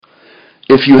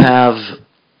if you have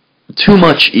too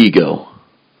much ego,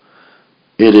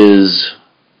 it is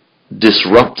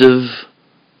disruptive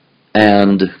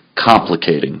and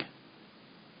complicating.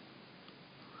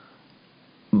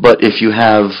 But if you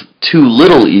have too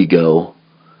little ego,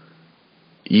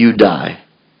 you die.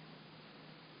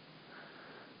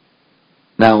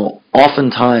 Now,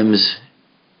 oftentimes,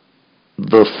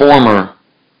 the former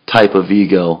type of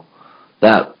ego,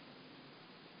 that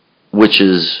which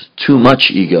is too much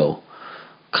ego,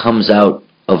 comes out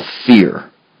of fear.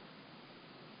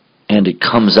 And it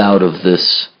comes out of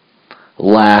this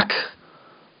lack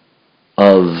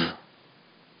of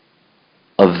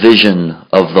a vision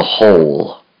of the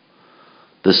whole.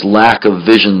 This lack of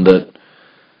vision that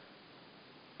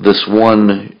this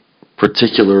one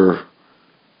particular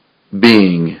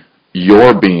being,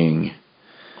 your being,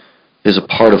 is a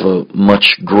part of a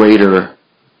much greater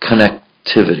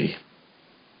connectivity.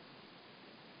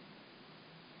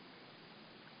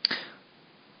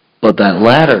 But that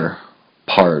latter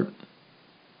part,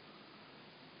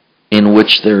 in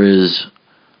which there is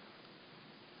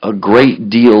a great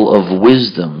deal of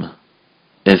wisdom,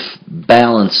 if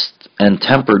balanced and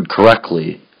tempered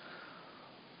correctly,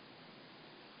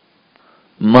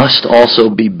 must also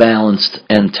be balanced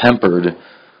and tempered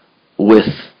with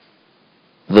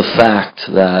the fact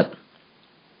that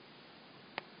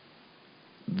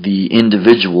the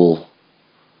individual,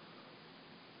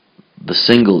 the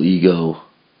single ego,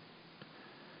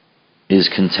 is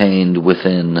contained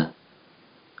within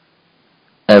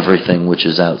everything which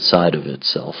is outside of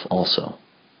itself also.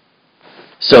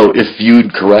 So if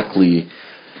viewed correctly,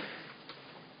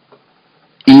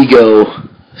 ego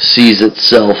sees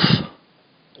itself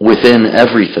within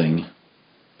everything.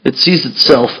 It sees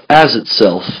itself as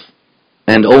itself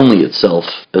and only itself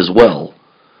as well.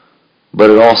 But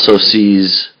it also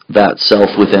sees that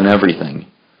self within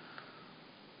everything.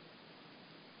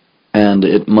 And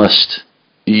it must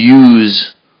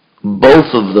use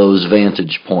both of those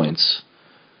vantage points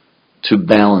to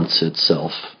balance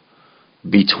itself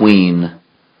between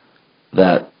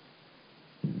that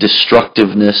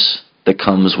destructiveness that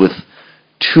comes with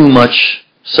too much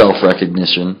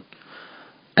self-recognition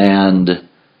and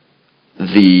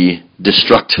the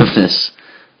destructiveness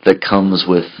that comes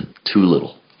with too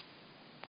little.